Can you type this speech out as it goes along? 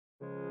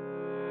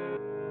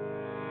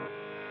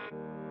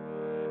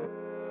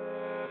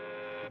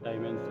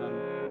dimension,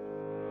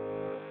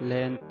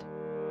 length,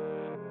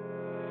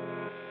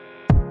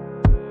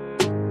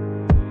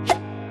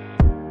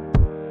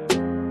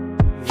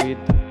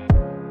 width,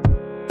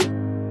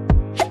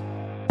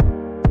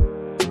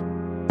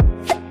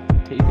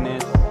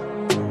 thickness,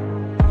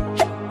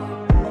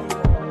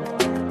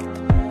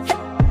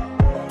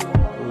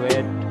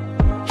 weight,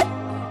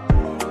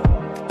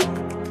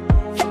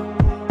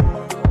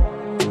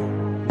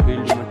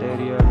 build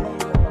material,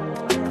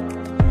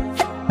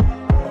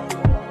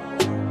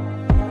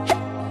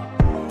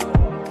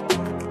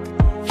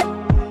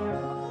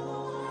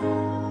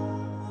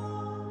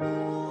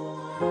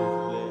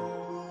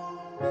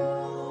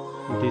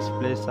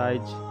 display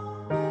size,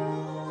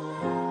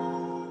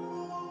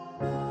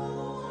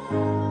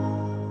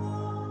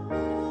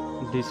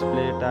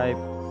 display type,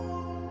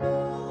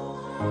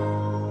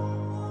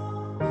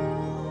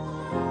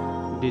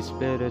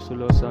 display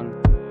resolution,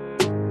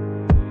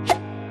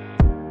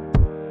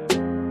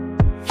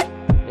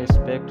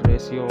 aspect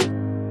ratio,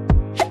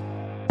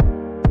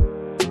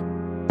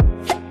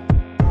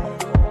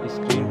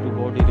 screen to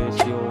body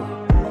ratio,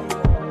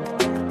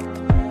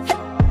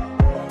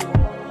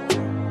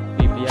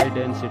 PPI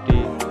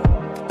density,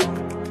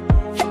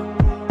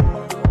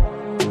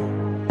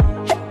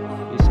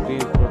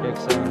 screen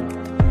protection,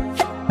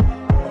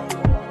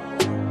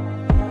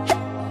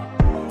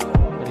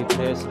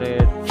 refresh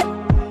rate,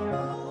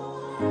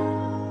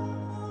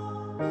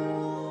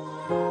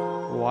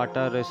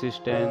 water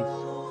resistance,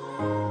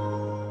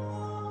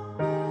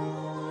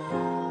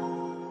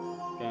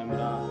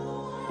 camera,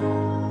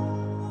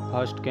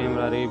 first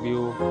camera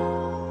review,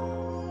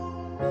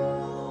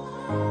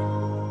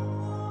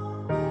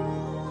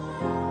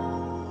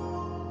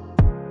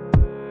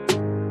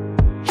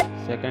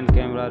 second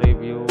camera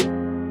review,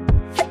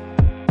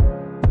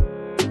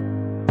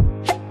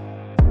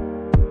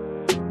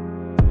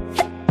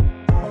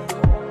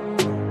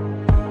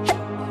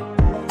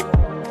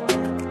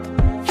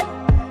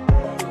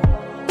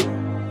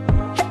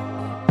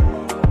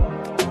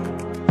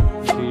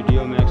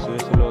 video max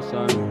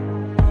resolution,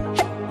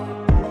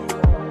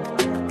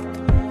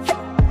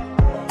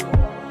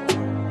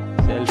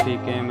 selfie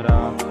camera,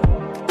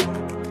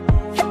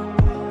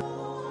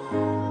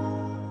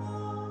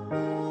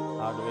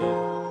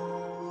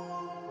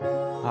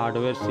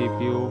 hardware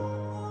CPU,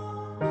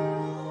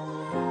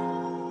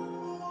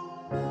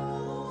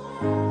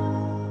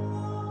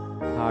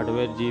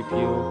 hardware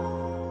GPU,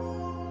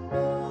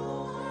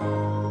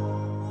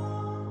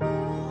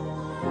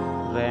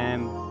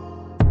 RAM,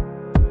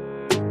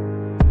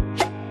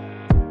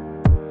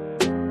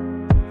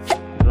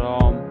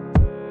 ROM,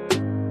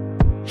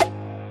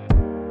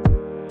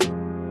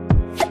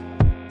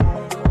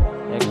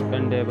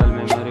 expandable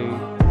memory,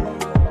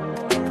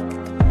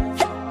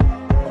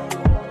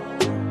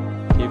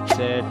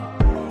 chipset,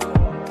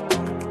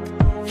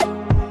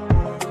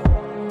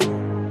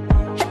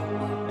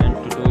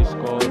 Antutu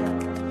score,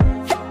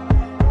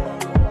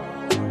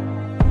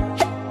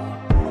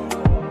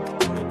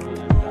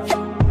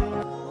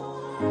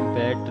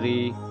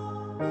 battery,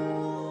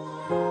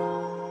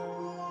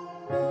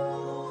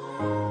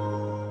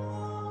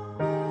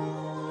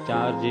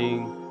 charging,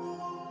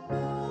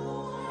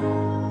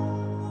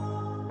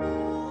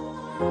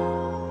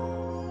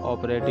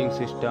 operating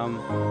system,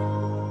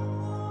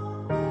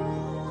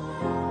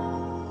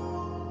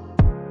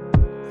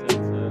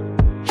 sensor,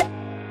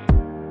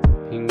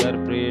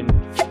 fingerprint,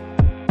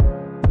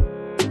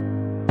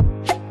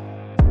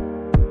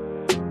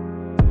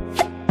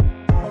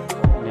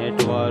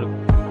 network,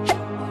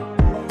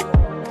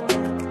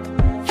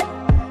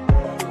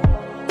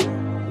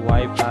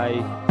 Wi-Fi,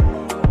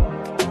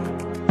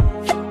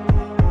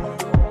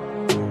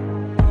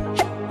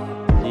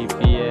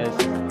 GPS,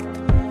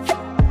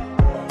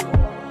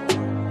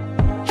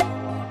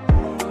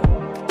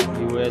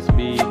 USB,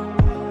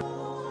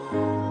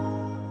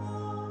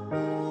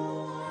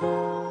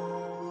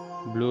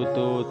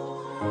 Bluetooth,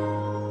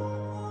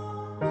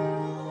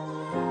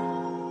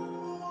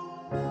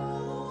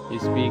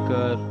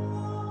 speaker,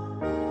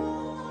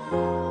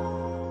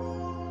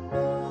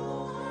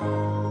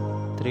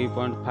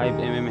 3.5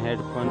 mm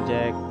headphone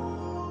jack,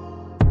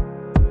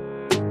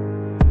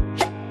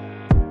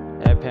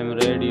 FM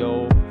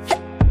radio,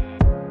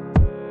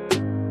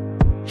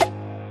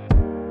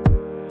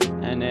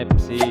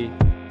 NFC,